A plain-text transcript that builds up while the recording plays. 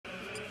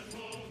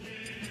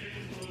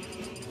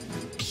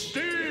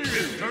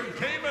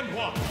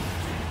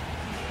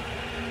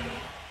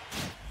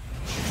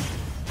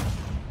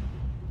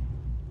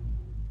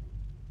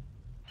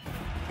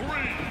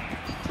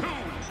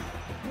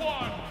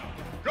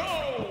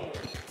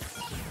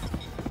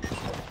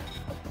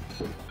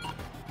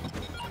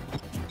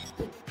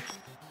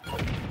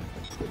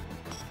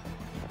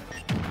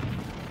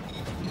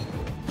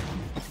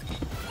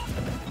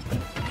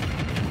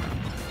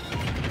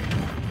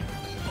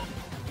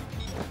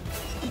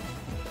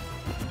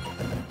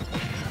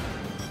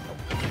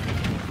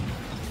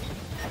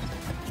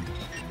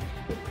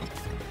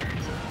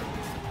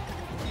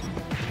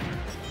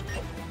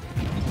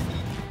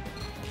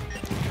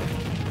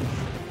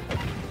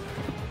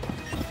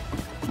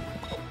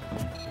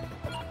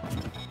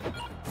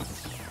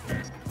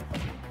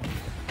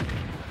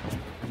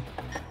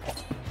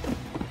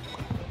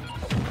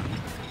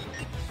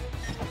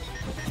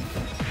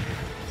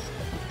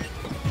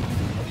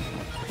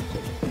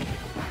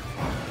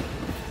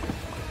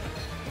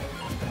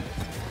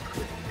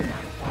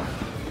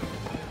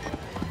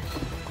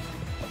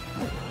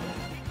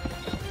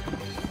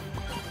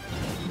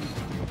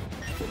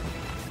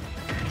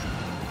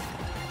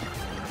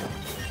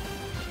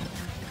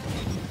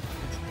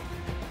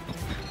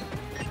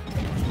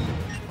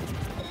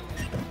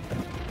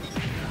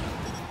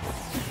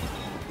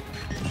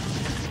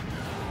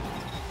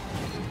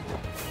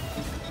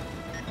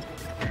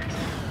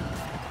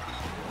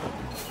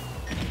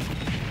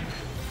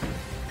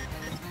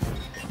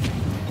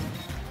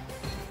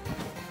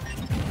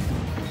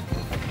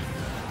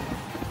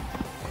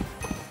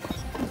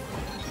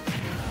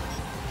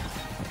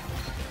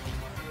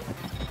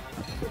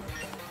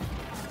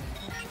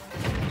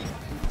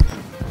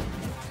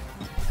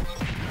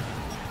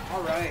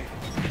Alright.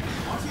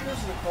 Monte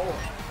versus a cola.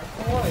 A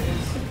cola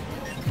is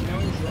no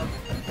drug.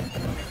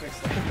 Let me fix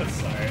that.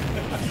 Sorry.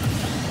 Let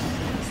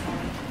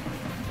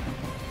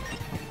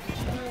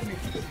me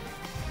fix it.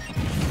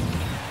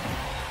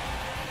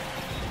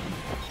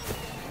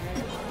 There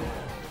we go.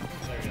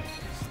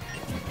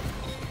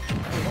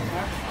 What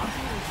happened?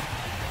 Monte was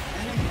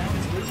ending, now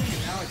it's losing,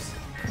 and now it's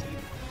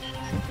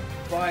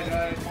but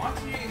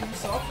Monte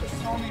himself was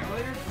telling me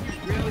earlier he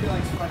really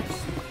likes fighting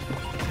soup.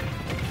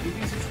 He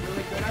thinks he's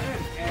really good at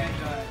it, and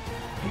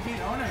he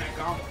beat Onan at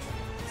Gauntlet.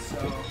 So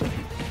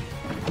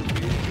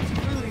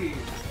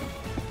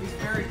he's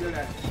very good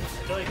at it. I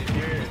feel like if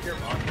you're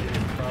Monte,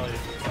 it's probably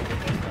something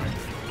that's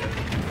practice you get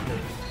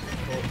because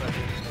full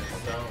fighting is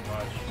so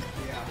much.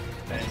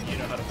 Yeah. And you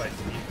know how to fight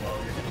Steve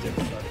well, you're gonna get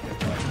such a good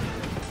fight.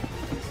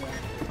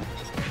 Exactly.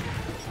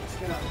 It's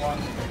gonna unlock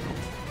the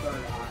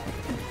third eye.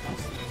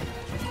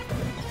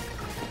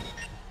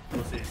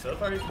 We'll see. So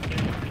far, he's been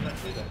getting pretty much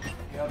through that.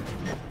 Yep.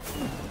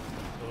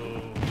 Oh.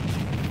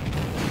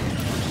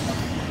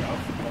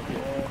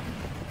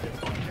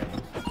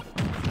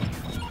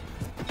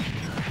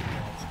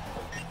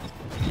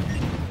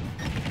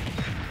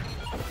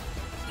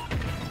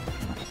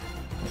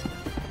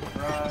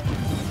 Right.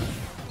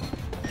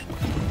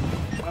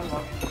 I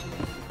love it.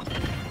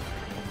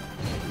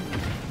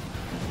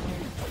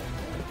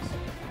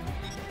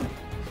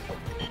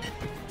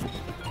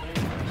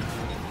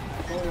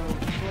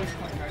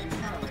 He's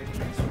not a lady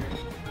transfer.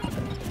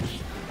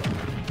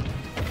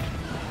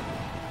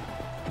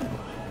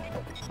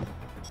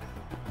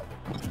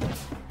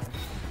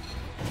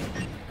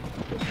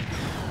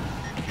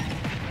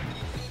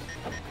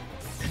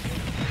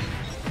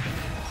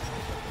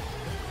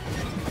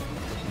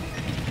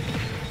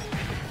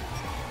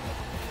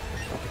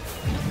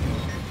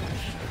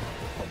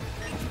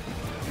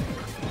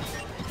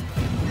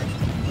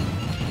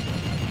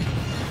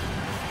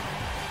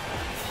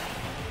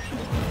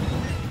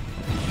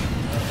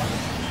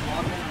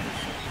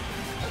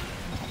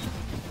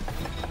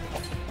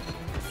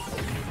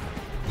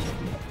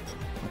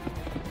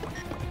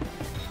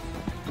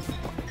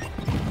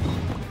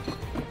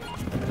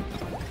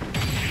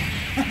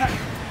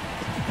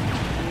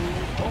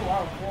 Oh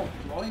wow, cool.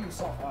 Blowing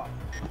himself up.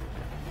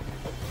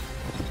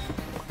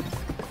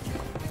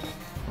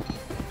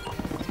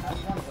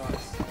 That's one of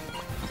those.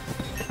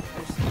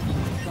 There's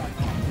going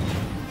on.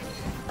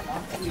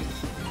 Monte's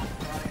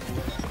running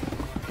away.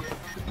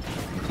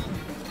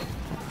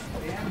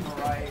 Dan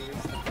Mariah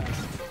is the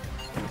best.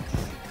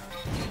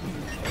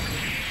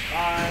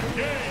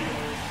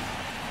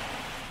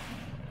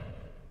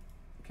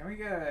 Can we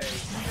get a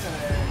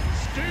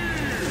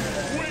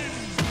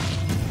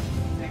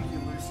thank you,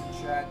 Lucid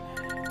Chat.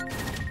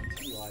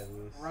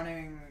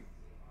 Running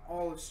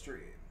Olive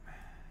Street.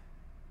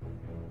 What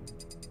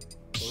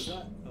was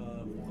that?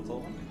 What's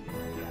all one?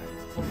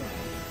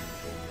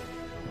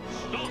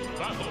 Stop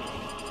battle!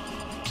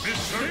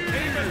 Mr.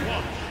 Game and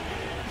Watch!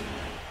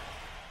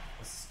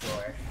 What's the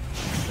score?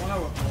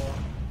 104.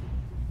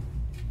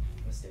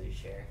 Let's do a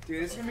share.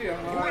 Dude, it's gonna be a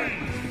hard. 3,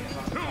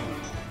 2,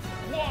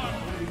 1,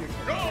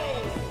 go!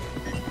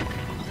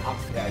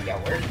 Yeah,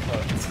 we're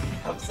cooked.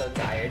 I'm so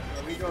tired.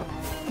 We go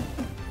home,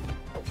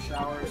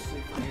 shower,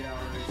 sleep for 8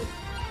 hours.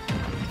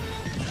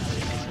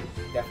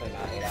 Definitely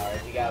not 8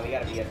 hours. We gotta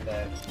be at the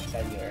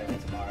venue early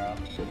tomorrow.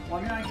 Well,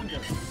 I mean, I can go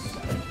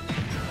 7.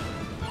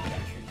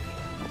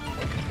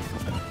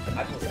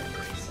 I feel so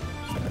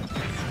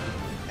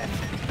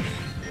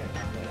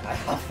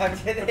How fuck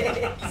did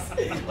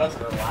it? Let's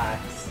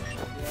relax.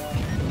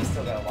 We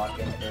still gotta walk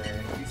in for.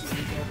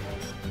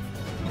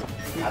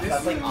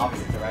 That's like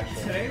opposite direction.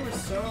 Today was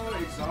so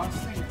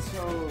exhausting and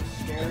so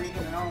scary,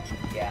 you know?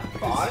 Yeah,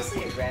 but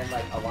honestly it ran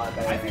like a lot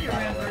better I than think it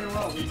ran very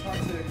well. We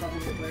talked to a couple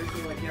of players who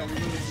were like, yeah, we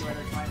really enjoyed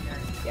our time here.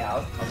 Yeah, I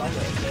was on the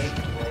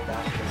way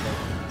back,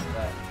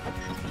 but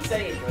he said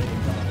he enjoyed it a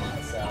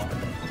lot, so.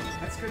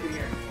 That's good to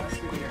hear. That's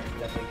good to hear.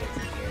 Definitely good to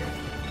hear.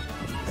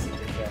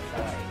 Super chill,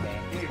 shout out to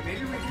Hey,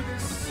 maybe we do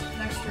this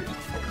next year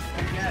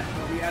again,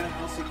 but we add an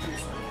LCQ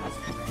so that's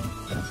the thing.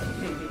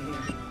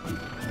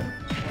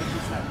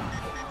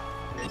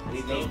 We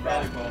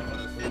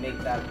make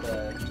that the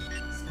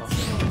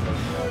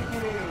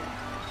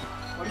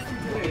What if we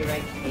do we it?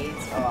 rank 8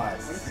 What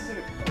if we did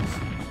it post?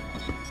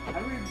 How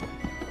do we?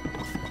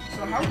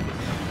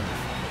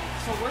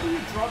 So where do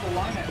you draw the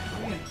line at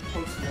pre and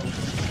post build?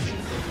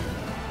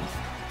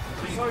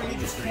 So you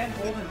just can't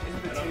hold an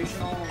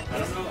invitational. I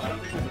don't know. I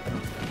don't think it's a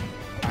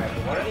Alright,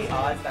 but what are the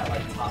odds that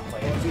like top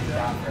players do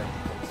that for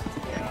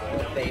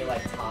they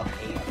like top 8?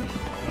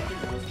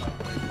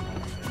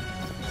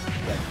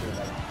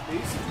 They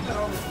used to do that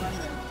all the time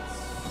in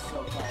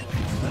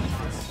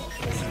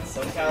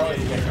SoCal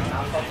is like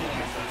not fucking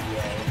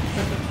CBA.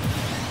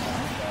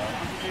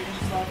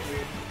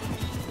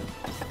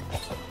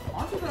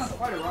 Monte's been on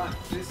quite a run.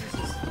 This is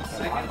his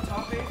second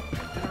top 8 in a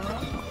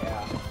row.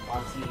 Yeah,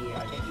 Monte, I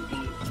think he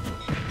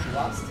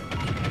lost him.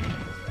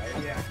 Right?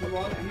 Yeah, he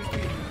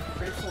beat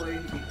Grateful A, he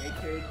beat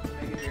AK to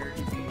make it here,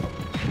 he beat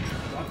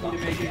Lucky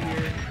to make it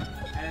here,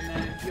 and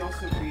then he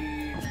also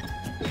beat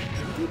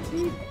He,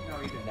 no,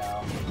 he didn't.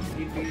 No.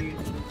 He beat.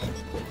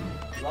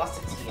 He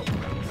lost to T. He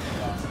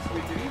lost.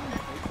 Wait, did he even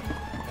play?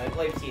 No, he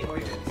played T. Oh,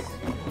 he did.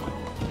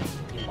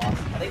 He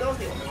lost. I think that was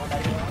the only one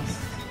that he lost.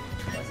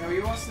 No,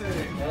 he lost to.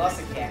 He lost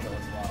to Candle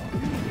as well.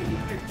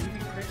 He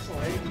beat Crystal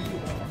A. He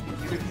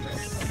beat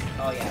Chris.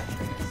 Oh yeah.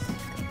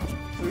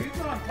 So he's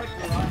been on quite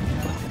the run, you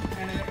know.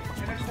 And a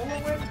cola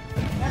win,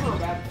 never a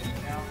bad thing,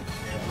 you know.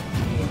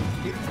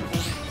 He didn't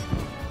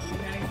do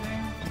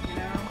anything, you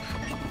know.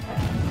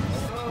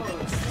 So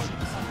it's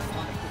something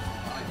like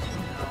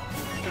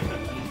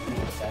He's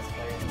the best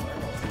player in the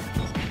world.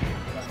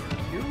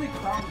 newly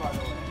crowned, by the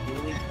way.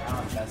 Newly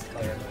crowned best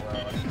player in the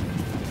world.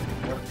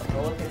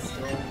 Akola can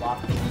still lock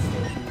in and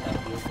still be that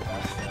he is the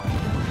best one.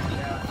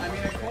 Yeah, I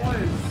mean, Akola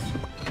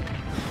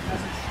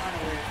hasn't shied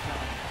away from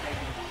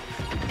making it.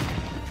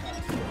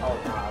 Oh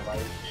nah,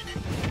 like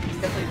he's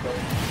definitely built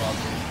well in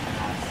the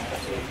past,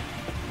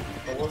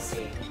 but we'll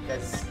see.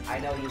 Because I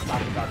know he was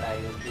talking about that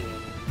he was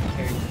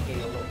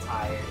getting a little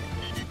tired.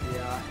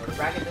 Yeah. For the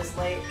bracket this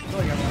late, I feel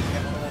like everyone's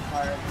getting a little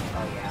tired.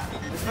 oh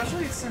yeah.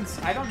 Especially since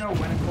I don't know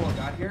when Akola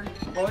got here.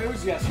 Well, it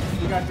was yesterday.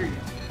 He got here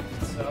yesterday.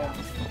 So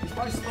he's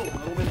probably still a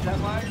little bit jet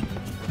lagged.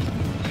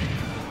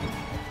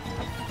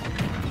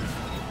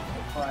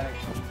 But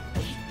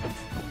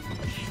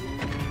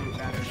ooh,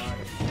 batter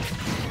nuggets.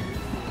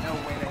 No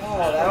way they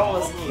Oh, that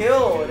almost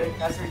killed.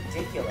 That's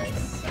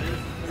ridiculous.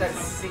 He's at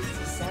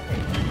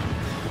 67.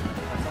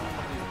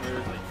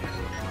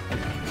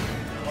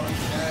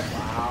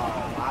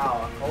 Wow,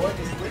 wow. Akola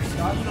just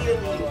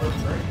immediately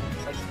reversed,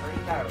 like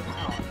turning that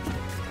around.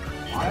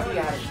 Monte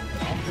had it.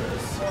 He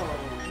was so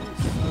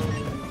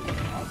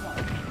awesome.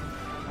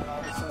 And all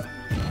of a sudden,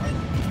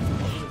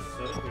 It was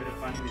so weird to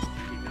find these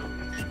cheeky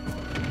numbers.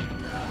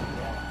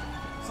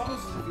 it's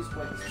almost as if he's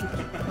played this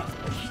game.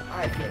 I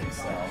think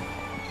so.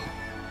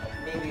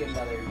 Maybe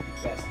another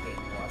best game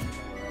to watch in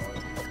the world.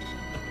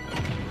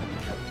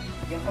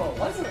 Yo,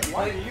 what's it?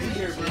 Why are you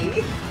here, bro?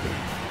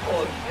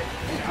 Oh,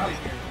 Get out of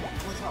here.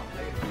 What's up,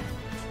 player?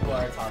 you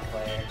are a top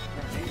player.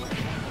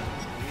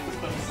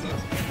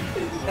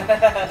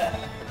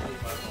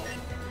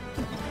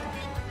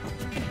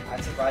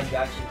 I'm surprised you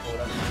actually pulled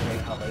up considering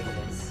how late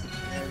it is.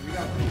 Yeah, we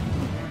got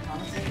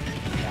commentate.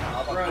 Yeah,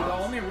 how about Bro, the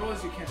comments? only rule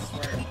is you can't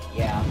swear.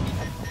 Yeah.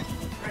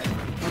 But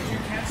you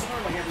can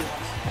swear like every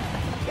once in a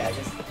while. Yeah,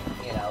 just,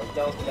 you know,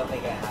 don't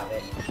make it a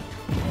habit.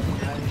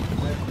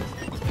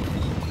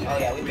 Oh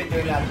yeah, we've been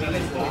doing that. We've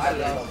been doing that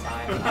the whole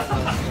time.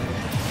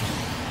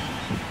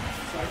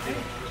 So I think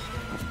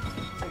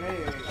today,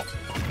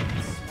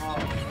 Smog.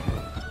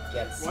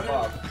 Yeah, it's What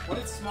smug. what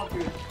did Smog do?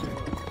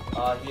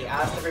 He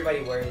asked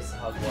everybody where his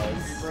hug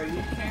was. Bro, he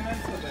came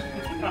into the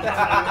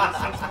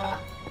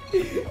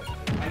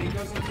and he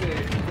goes into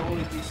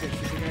goalie D6.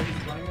 He's the guy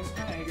who's running this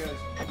thing, and he goes,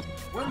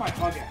 "Where my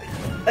hug at?"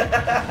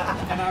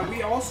 And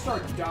we all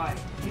start dying.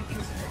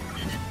 Because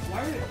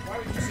why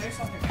would you say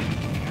something?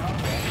 You know?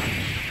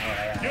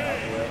 Alright, I'll do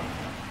it.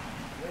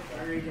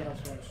 Where you get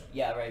upstairs?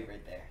 Yeah, right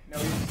there. No,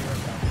 he's zero.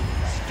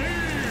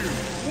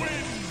 Steve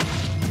wins.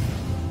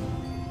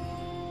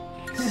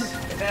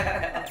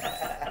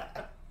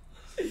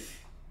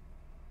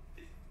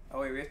 Oh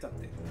wait, we have to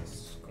update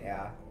this.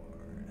 Yeah.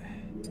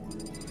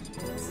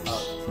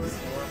 Scoreboard.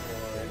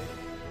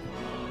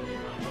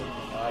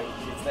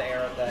 It's the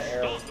arrow. Yeah,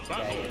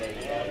 there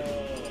you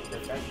go.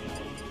 Professional.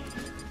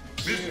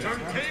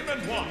 Mr. Came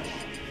and watched.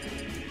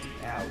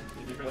 Now,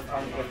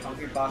 with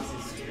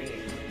Hungrybox's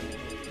stream.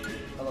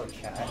 Hello,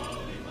 chat. There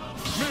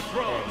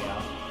Mythra. you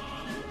go.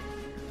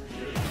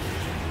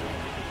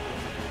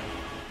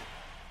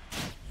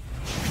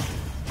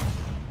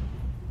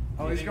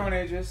 Oh, he's going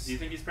Aegis. Do you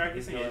think he's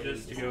practicing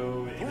Aegis to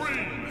go?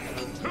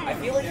 I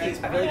feel like Yeah,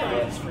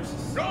 he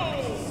versus Go.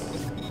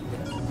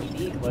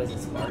 beat, what is it,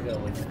 Spargo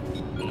with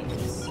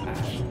Aegis.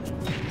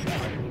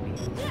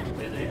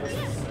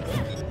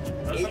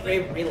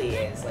 It really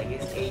is. Like,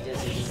 his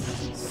Aegis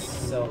is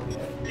so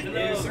good. Even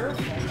Is though,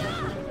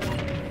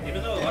 there?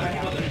 even though a lot of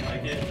people didn't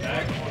like it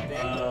back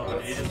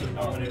when Aegis was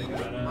dominating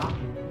meta,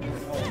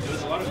 it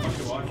was a lot of fun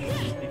to watch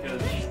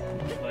because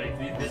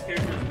like this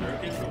character is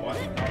broken, but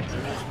watching how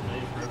Pyra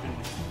plays broken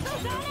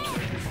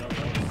is so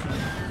well.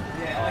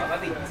 Yeah, I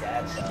might be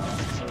dead, though.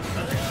 So it's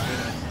such a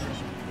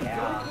good.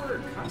 Yeah. We're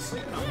kind of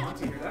sleeping on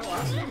Monte here. That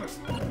last game was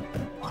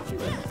Monte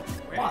was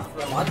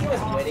winning. Monte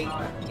was winning.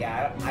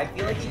 Yeah, I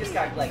feel like he just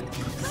got, like,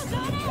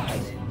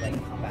 guided, like,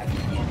 come back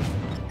again.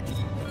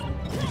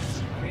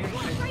 I mean,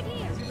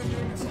 has he been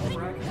doing this whole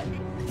bracket?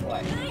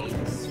 What?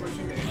 Aegis?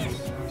 Switching to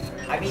Aegis.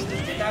 I mean, he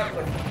did that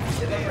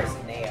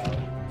versus Neo,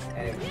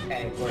 and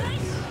it works.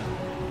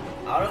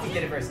 I don't know if he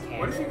did it versus Cam.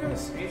 What if he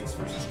goes Aegis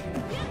versus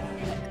Candle?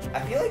 I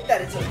feel like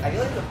that it's a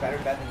better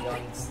bet than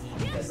going Steve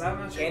because that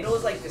much- Candle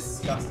is like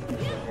disgustingly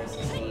good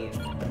versus Steve.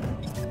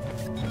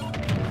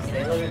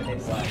 They live in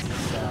Midwest, so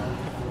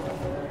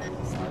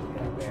it's not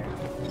good up there.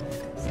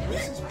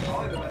 This is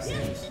probably the best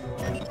Aegis in the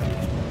world.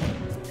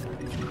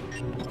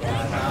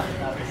 Yeah,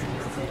 not this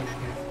season.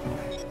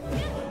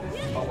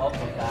 Oh,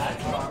 welcome back.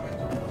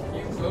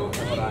 You move.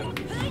 Hold on.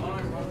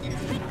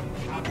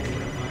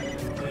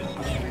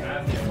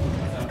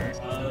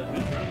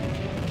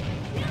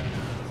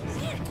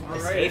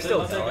 Right, still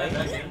let that guy going?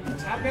 back in.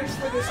 Tap in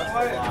for this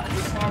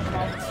hot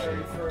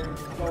commentary for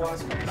the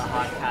last couple. The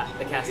hot cat,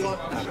 the casting. I'm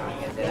not gonna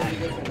get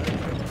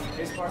that.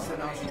 This part's the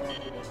national.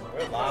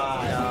 We're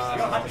live. You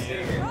don't have to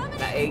stay here.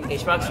 Now,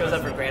 H-Box shows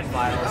up for grand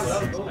finals.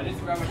 I need to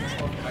grab my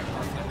control from my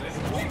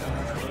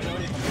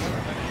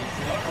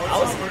I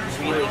was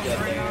really good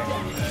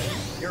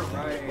there. You're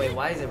right. Wait,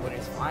 why is it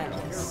winners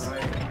finals? You're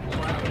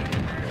right.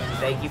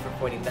 Thank you for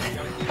pointing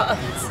that out.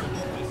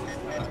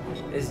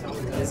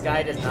 This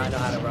guy does not know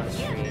how to run a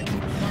stream.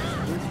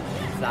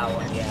 That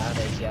one, yeah,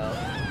 there you go.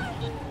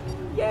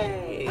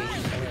 Yay!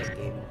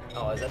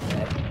 Oh, is that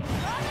dead?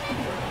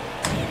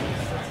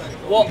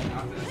 Whoa!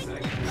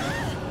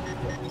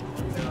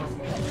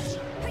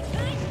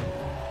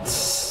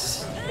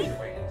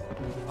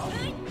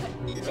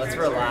 Let's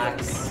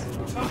relax.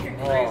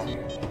 Oh.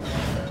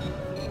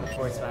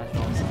 Before Smash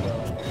Bros.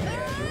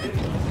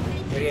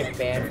 We're gonna get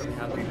banned from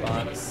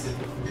Hungrybox.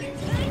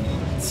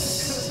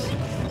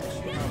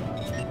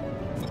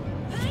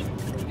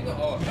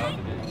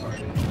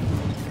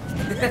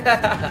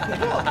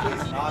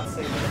 Please not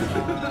say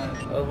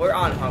that. Well, we're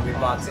on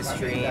Hungrybox's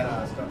stream.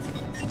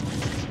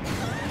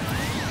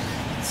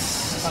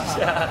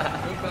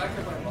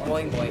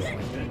 Boing boing.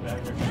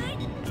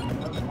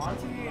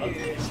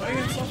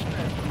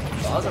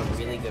 That was a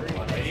really good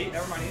punish.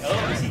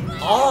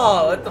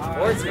 Oh, let the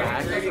boards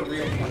back.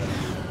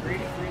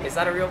 Is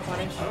that a real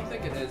punish? I don't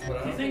think it is, but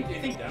I don't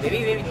think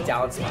Maybe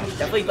down smash.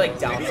 Definitely like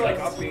down Like tilt.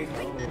 up B.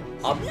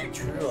 Up,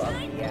 true up,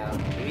 yeah.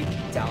 Maybe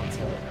down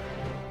tilt.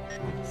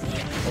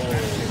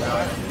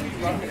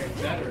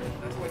 better.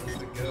 That's what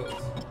the goes.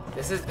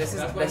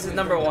 This is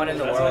number one in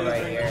the world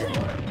right here.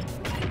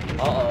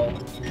 Uh-oh.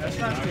 That's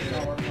not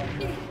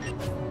good.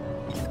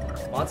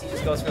 Monte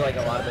just goes for like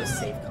a lot of those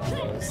safe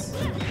combos.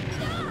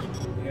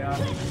 Yeah.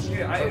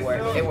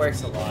 Dude, It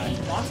works a lot.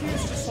 Monte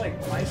is just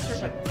like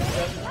Mythra, but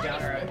doesn't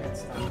counter at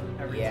its time.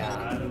 Every I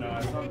Yeah. don't know.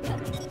 I thought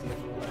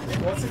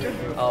Well, it's a good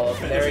move. Oh,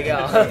 there we go.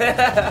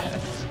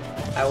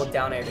 I will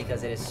down air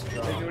because it is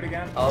strong. Did I do it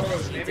again? Oh,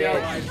 he maybe did.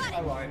 I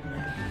lied.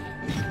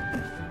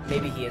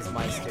 Maybe he is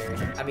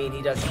Meister. I mean,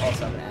 he does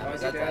also have.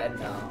 Is that dead?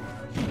 No.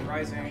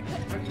 Rising.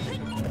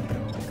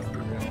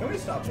 Can we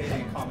stop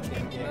hating and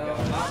commentating? He's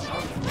not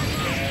dead.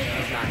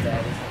 He's not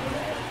dead.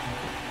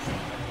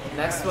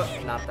 Next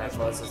one, not that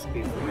close. Let's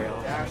be for real.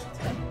 Dash.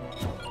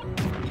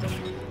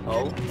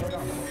 Oh.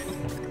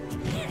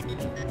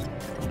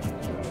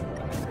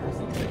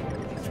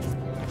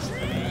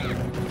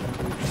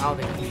 I don't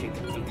think you should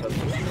be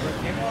coaching.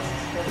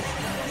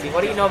 See,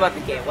 what do you know about the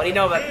game? What do you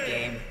know about the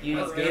game? You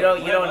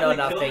don't know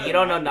nothing. You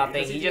don't know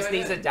nothing. He just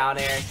needs it down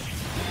there.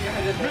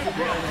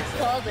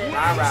 Called it.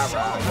 Rah rah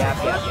rah.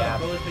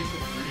 Yap.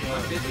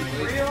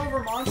 3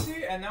 over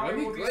Monte, and now Let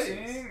we me will be glaze.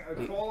 seeing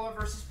a cola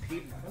versus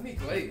Pyra. Let me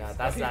glaze. No, that's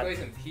Let me not- glaze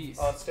in peace.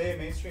 Stay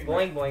mainstream.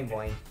 Boing boing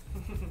boing.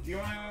 Do you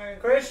want to?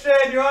 Christian,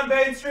 you're on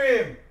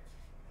mainstream.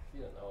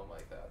 You don't know him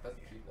like that. That's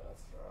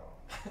peanuts,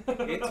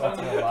 bro. He told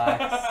Let's me.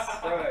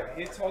 relax. Bro,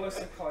 he told us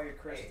to call you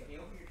Kristen.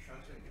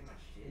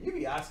 You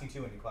be asking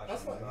too many questions.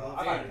 That's what. bro.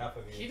 I've had enough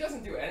of He you.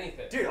 doesn't do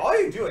anything. Dude, all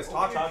you do is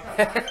talk.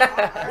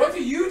 What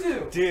do you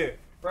do? Dude.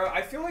 Bro,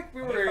 I feel like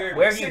we were.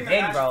 Where have missing you the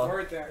been, last bro?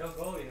 word there. Yo,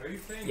 Goalie, are you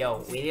famous?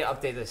 Yo, we need to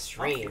update the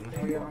stream.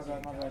 Oh yeah, my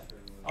bad, my bad.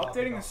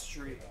 Updating the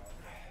street.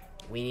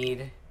 We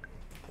need,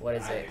 what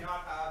is it?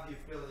 not have the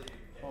ability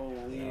to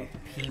Holy.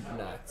 Peep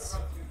nuts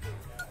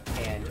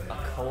and a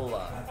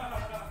cola.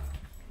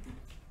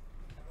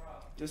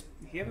 Does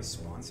he have a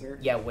sponsor?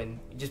 Yeah, win.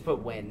 Just put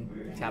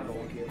win. Capital.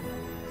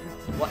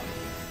 What?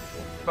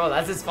 Bro,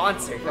 that's a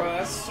sponsor. Bro,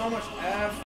 that's so much F.